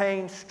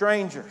entertain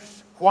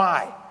strangers.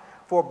 Why?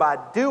 For by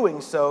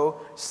doing so,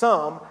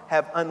 some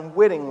have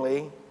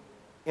unwittingly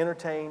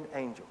entertained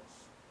angels.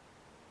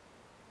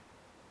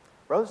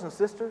 Brothers and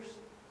sisters,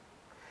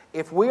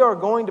 if we are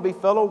going to be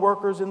fellow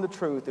workers in the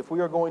truth, if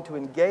we are going to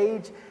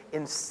engage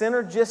in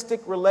synergistic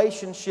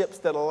relationships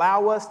that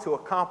allow us to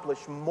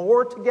accomplish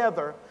more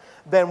together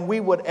than we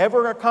would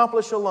ever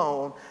accomplish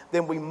alone,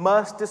 then we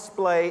must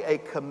display a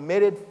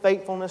committed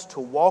faithfulness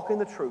to walk in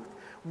the truth.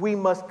 We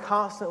must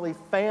constantly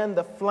fan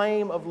the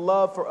flame of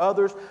love for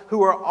others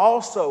who are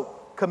also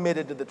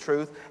committed to the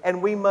truth,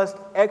 and we must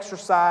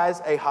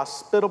exercise a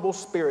hospitable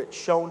spirit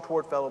shown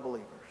toward fellow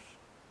believers.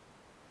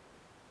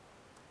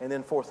 And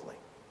then fourthly,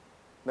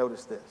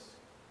 notice this.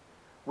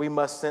 We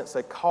must sense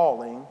a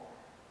calling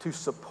to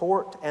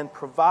support and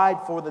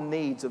provide for the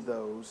needs of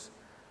those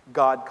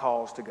God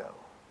calls to go.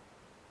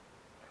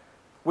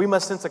 We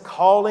must sense a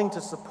calling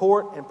to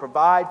support and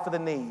provide for the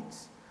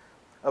needs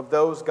of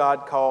those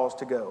God calls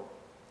to go.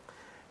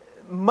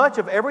 Much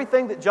of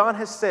everything that John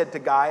has said to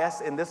Gaius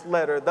in this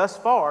letter thus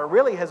far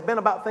really has been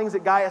about things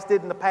that Gaius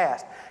did in the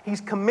past. He's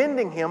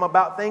commending him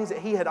about things that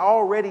he had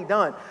already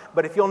done.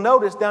 But if you'll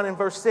notice down in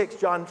verse 6,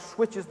 John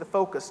switches the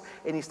focus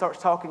and he starts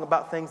talking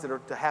about things that are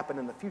to happen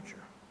in the future.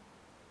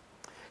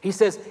 He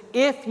says,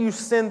 if you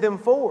send them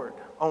forward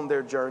on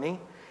their journey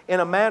in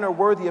a manner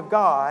worthy of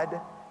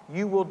God,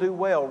 you will do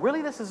well.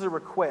 Really, this is a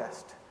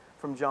request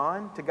from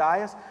John to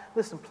Gaius.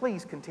 Listen,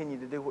 please continue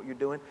to do what you're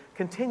doing.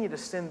 Continue to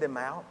send them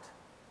out.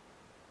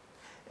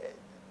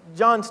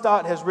 John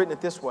Stott has written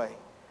it this way.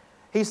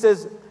 He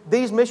says,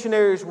 these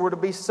missionaries were to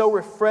be so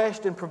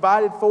refreshed and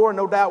provided for,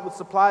 no doubt with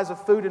supplies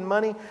of food and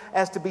money,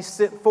 as to be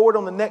sent forward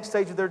on the next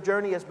stage of their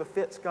journey as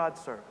befits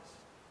God's service.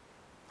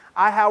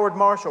 I. Howard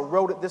Marshall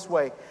wrote it this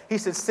way. He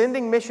said,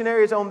 sending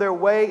missionaries on their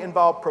way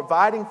involved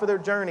providing for their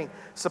journey,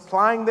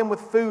 supplying them with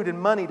food and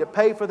money to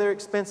pay for their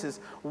expenses,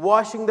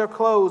 washing their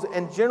clothes,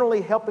 and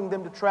generally helping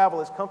them to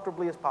travel as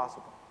comfortably as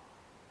possible.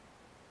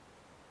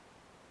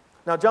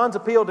 Now, John's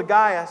appeal to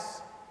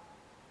Gaius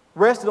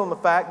rested on the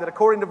fact that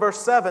according to verse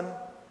 7,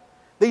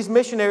 these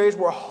missionaries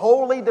were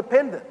wholly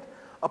dependent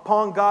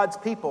upon God's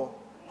people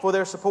for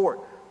their support.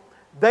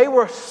 They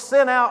were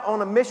sent out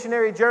on a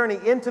missionary journey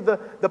into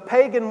the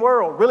pagan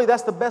world. Really,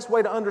 that's the best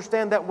way to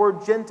understand that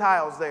word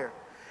Gentiles there.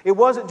 It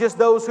wasn't just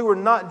those who were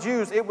not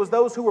Jews, it was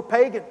those who were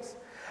pagans.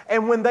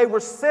 And when they were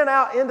sent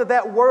out into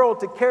that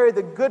world to carry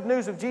the good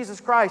news of Jesus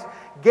Christ,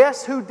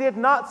 guess who did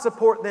not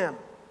support them?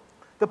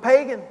 The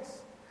pagans.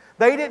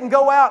 They didn't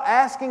go out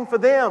asking for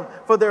them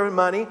for their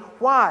money.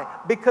 Why?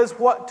 Because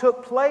what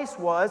took place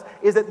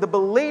is that the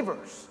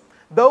believers,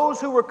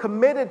 those who were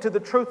committed to the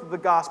truth of the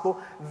gospel,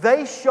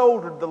 they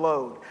shouldered the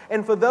load.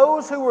 And for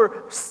those who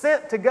were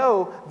sent to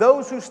go,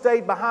 those who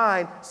stayed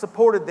behind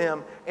supported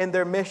them in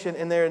their mission,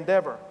 in their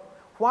endeavor.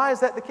 Why is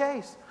that the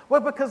case?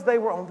 Well, because they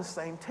were on the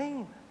same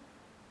team.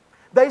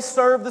 They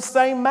served the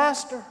same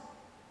master.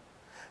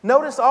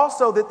 Notice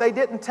also that they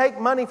didn't take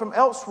money from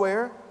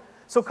elsewhere.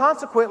 So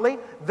consequently,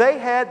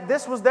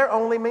 this was their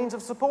only means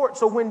of support.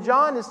 So when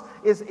John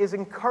is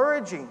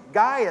encouraging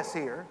Gaius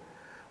here,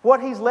 what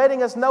he's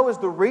letting us know is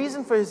the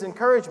reason for his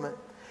encouragement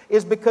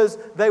is because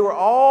they were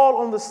all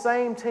on the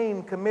same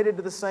team, committed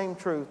to the same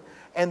truth,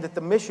 and that the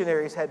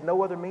missionaries had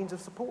no other means of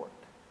support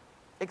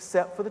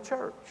except for the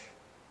church.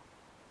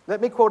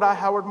 Let me quote I.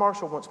 Howard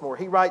Marshall once more.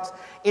 He writes,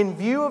 in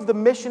view of the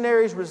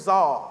missionaries'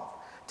 resolve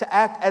to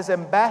act as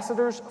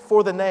ambassadors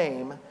for the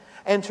name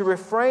and to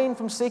refrain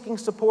from seeking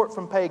support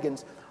from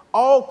pagans,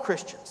 all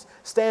Christians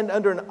stand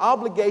under an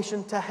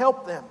obligation to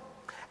help them.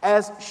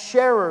 As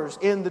sharers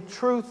in the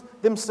truth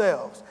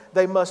themselves,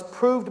 they must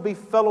prove to be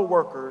fellow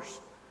workers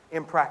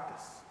in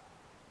practice.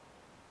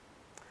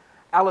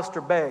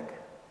 Alistair Begg,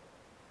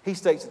 he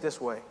states it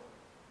this way.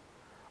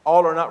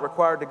 All are not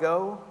required to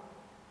go,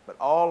 but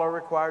all are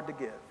required to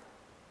give.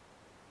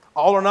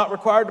 All are not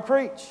required to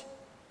preach,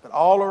 but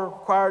all are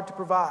required to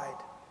provide.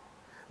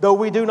 Though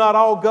we do not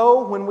all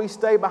go when we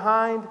stay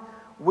behind,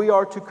 we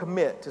are to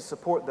commit to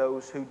support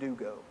those who do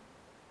go.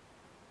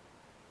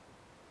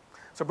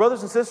 So,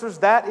 brothers and sisters,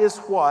 that is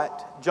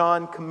what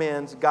John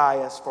commends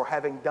Gaius for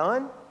having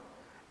done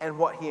and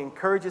what he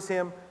encourages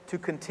him to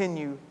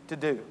continue to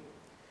do.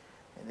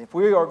 And if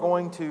we are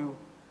going to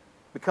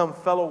become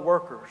fellow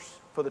workers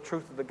for the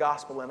truth of the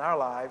gospel in our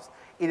lives,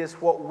 it is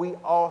what we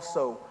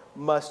also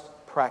must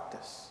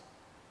practice.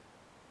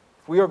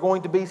 If we are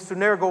going to be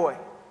synergoi,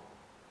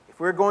 if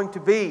we're going to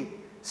be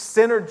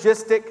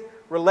synergistic,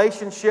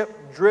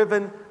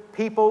 relationship-driven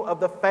people of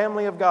the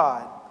family of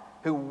God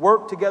who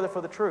work together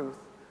for the truth,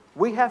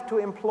 we have to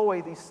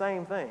employ these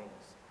same things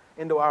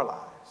into our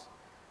lives.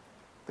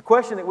 The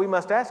question that we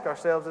must ask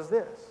ourselves is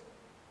this: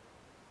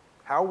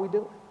 how are we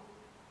doing?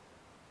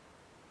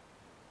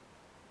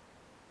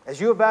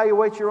 As you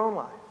evaluate your own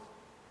life,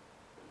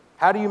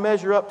 how do you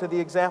measure up to the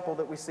example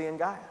that we see in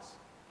Gaius?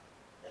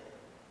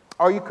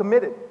 Are you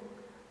committed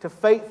to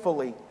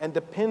faithfully and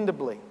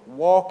dependably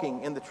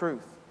walking in the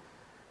truth?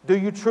 Do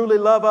you truly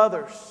love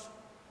others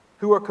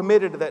who are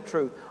committed to that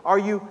truth? Are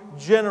you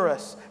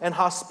generous and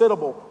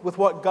hospitable with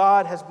what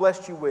God has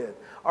blessed you with?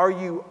 Are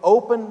you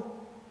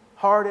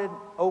open-hearted,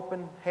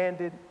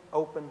 open-handed,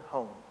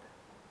 open-homed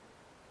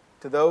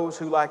to those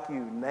who, like you,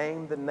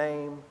 name the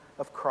name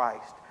of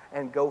Christ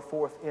and go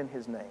forth in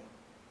His name?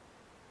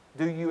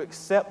 Do you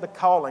accept the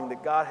calling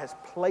that God has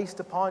placed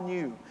upon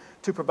you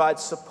to provide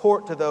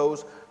support to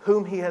those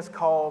whom He has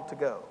called to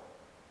go?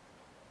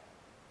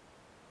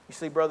 You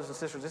see, brothers and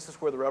sisters, this is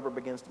where the rubber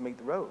begins to meet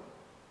the road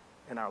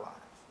in our lives.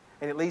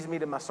 And it leads me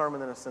to my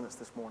sermon in a sentence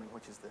this morning,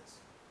 which is this.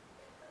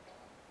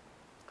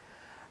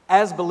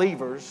 As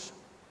believers,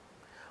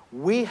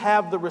 we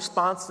have the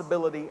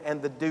responsibility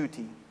and the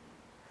duty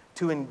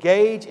to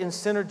engage in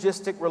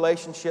synergistic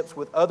relationships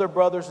with other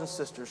brothers and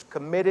sisters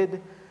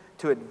committed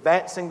to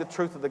advancing the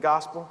truth of the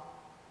gospel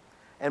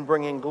and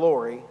bringing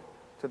glory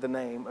to the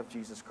name of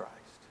Jesus Christ.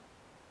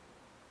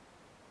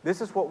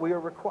 This is what we are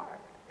required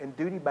and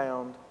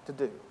duty-bound to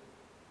do.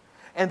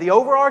 And the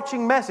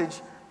overarching message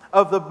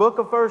of the book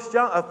of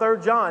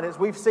 3 John, as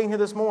we've seen here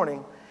this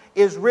morning,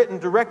 is written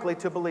directly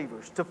to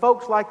believers, to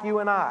folks like you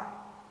and I.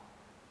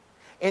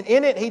 And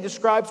in it, he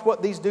describes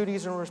what these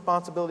duties and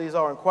responsibilities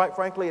are. And quite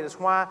frankly, it is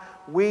why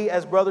we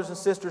as brothers and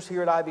sisters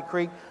here at Ivy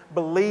Creek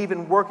believe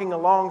in working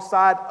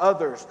alongside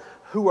others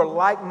who are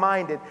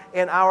like-minded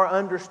in our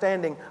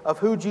understanding of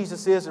who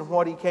Jesus is and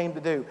what he came to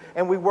do.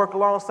 And we work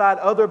alongside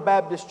other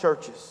Baptist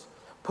churches,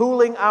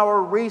 pooling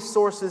our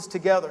resources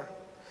together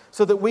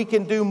so that we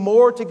can do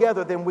more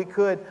together than we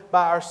could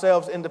by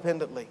ourselves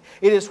independently.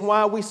 It is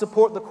why we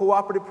support the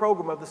cooperative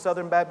program of the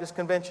Southern Baptist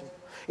Convention.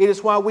 It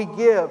is why we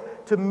give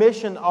to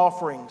mission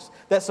offerings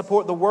that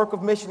support the work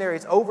of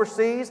missionaries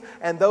overseas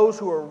and those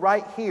who are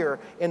right here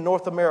in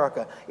North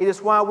America. It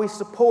is why we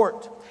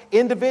support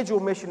individual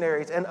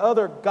missionaries and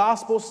other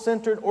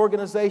gospel-centered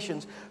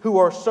organizations who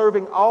are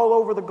serving all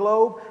over the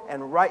globe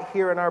and right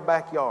here in our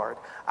backyard.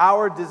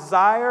 Our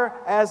desire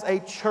as a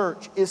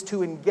church is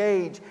to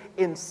engage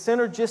in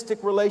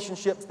synergistic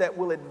relationships that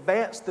will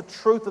advance the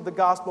truth of the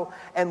gospel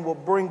and will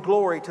bring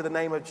glory to the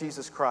name of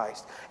Jesus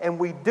Christ. And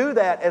we do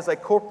that as a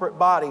corporate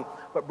body.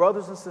 But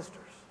brothers and sisters,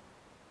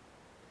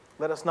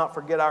 let us not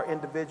forget our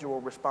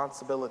individual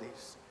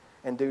responsibilities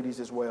and duties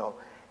as well.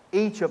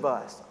 Each of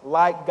us,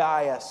 like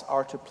Gaius,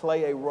 are to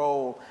play a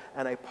role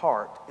and a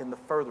part in the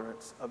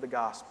furtherance of the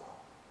gospel.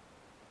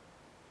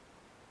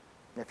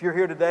 And if you're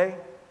here today,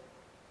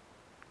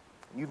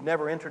 you've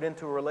never entered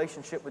into a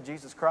relationship with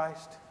Jesus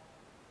Christ,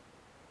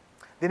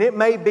 then it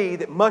may be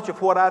that much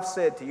of what I've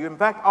said to you, in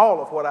fact,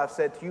 all of what I've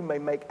said to you, may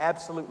make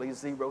absolutely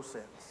zero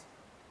sense.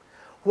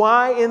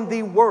 Why in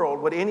the world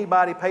would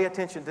anybody pay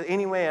attention to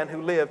any man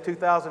who lived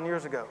 2,000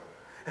 years ago,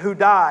 who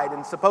died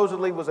and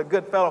supposedly was a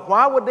good fellow?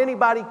 Why would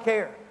anybody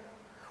care?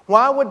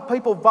 Why would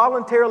people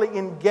voluntarily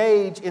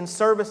engage in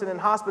service and in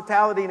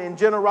hospitality and in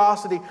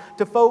generosity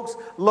to folks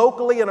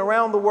locally and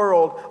around the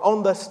world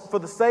for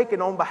the sake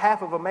and on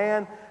behalf of a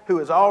man who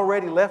has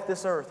already left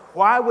this earth?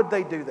 Why would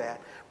they do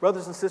that?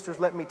 Brothers and sisters,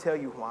 let me tell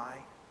you why.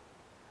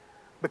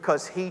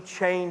 Because he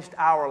changed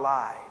our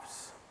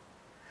lives.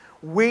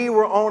 We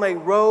were on a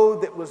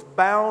road that was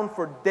bound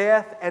for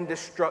death and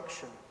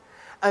destruction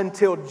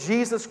until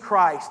Jesus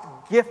Christ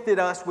gifted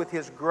us with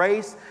his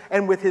grace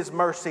and with his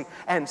mercy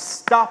and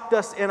stopped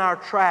us in our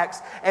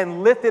tracks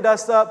and lifted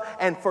us up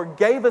and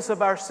forgave us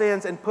of our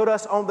sins and put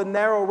us on the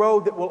narrow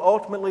road that will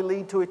ultimately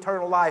lead to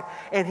eternal life.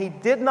 And he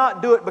did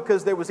not do it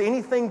because there was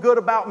anything good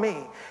about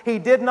me. He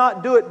did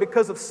not do it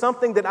because of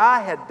something that I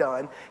had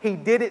done. He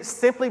did it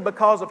simply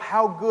because of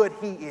how good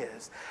he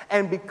is.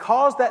 And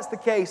because that's the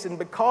case, and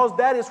because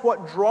that is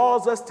what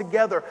draws us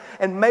together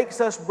and makes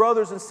us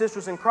brothers and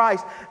sisters in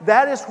Christ,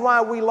 that is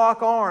why we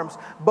lock arms,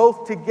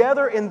 both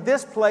together in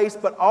this place,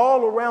 but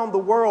all around the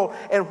world,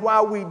 and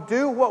why we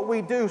do what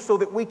we do, so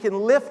that we can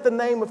lift the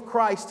name of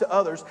Christ to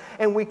others,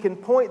 and we can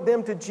point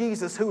them to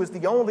Jesus, who is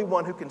the only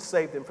one who can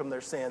save them from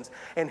their sins.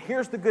 And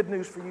here's the good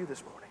news for you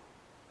this morning.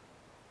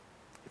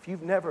 If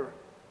you've never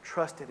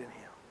trusted in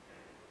him,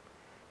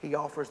 he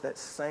offers that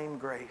same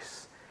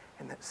grace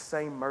and that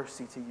same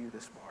mercy to you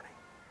this morning.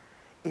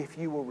 If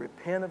you will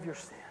repent of your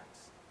sins,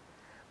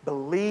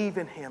 believe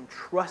in him,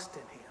 trust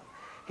in him,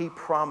 he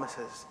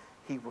promises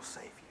he will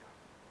save you.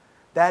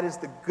 That is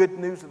the good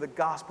news of the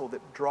gospel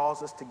that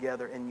draws us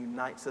together and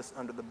unites us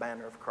under the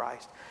banner of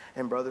Christ.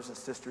 And brothers and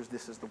sisters,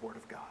 this is the word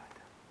of God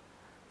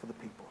for the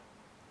people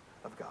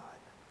of God.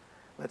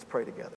 Let's pray together.